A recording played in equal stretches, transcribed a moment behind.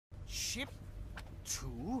ship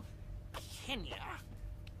to Kenya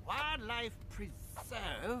Wildlife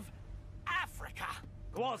Preserve, Africa.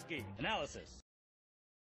 Kowalski, analysis.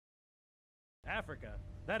 Africa?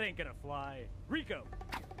 That ain't gonna fly. Rico!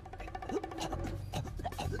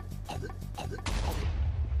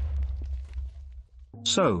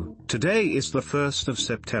 So, today is the 1st of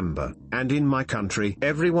September, and in my country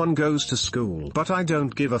everyone goes to school. But I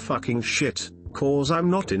don't give a fucking shit, cause I'm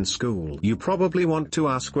not in school. You probably want to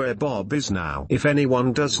ask where Bob is now. If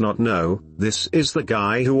anyone does not know, this is the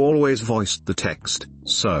guy who always voiced the text,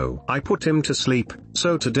 so I put him to sleep.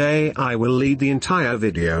 So today I will lead the entire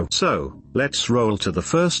video. So, let's roll to the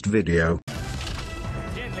first video.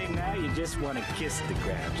 Gently now, you just want to kiss the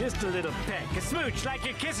crab. Just a little peck, a smooch like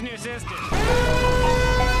you're kissing your sister.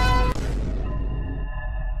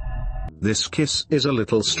 This kiss is a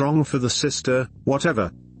little strong for the sister,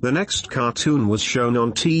 whatever. The next cartoon was shown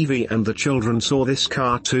on TV and the children saw this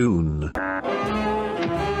cartoon.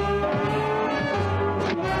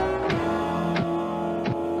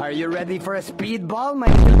 Are you ready for a speedball, my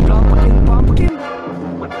little pumpkin?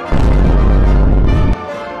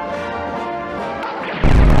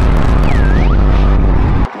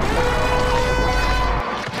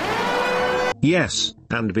 Yes,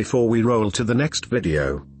 and before we roll to the next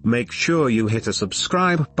video, make sure you hit a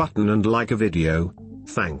subscribe button and like a video.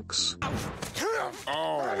 Thanks.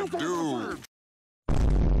 Oh, dude.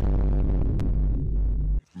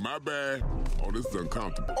 My bad. Oh, this is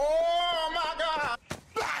uncomfortable. Oh, my God.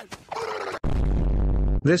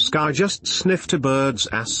 This guy just sniffed a bird's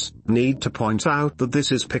ass. Need to point out that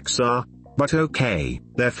this is Pixar. But okay,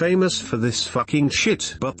 they're famous for this fucking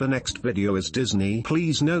shit. But the next video is Disney.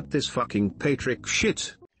 Please note this fucking Patrick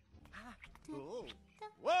shit.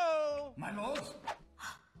 Whoa! My lord.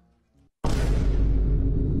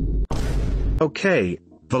 Okay,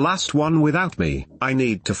 the last one without me. I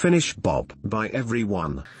need to finish Bob by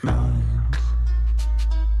everyone.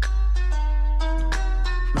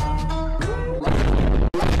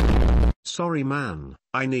 Sorry man,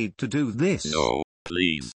 I need to do this. No,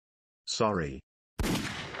 please. Sorry.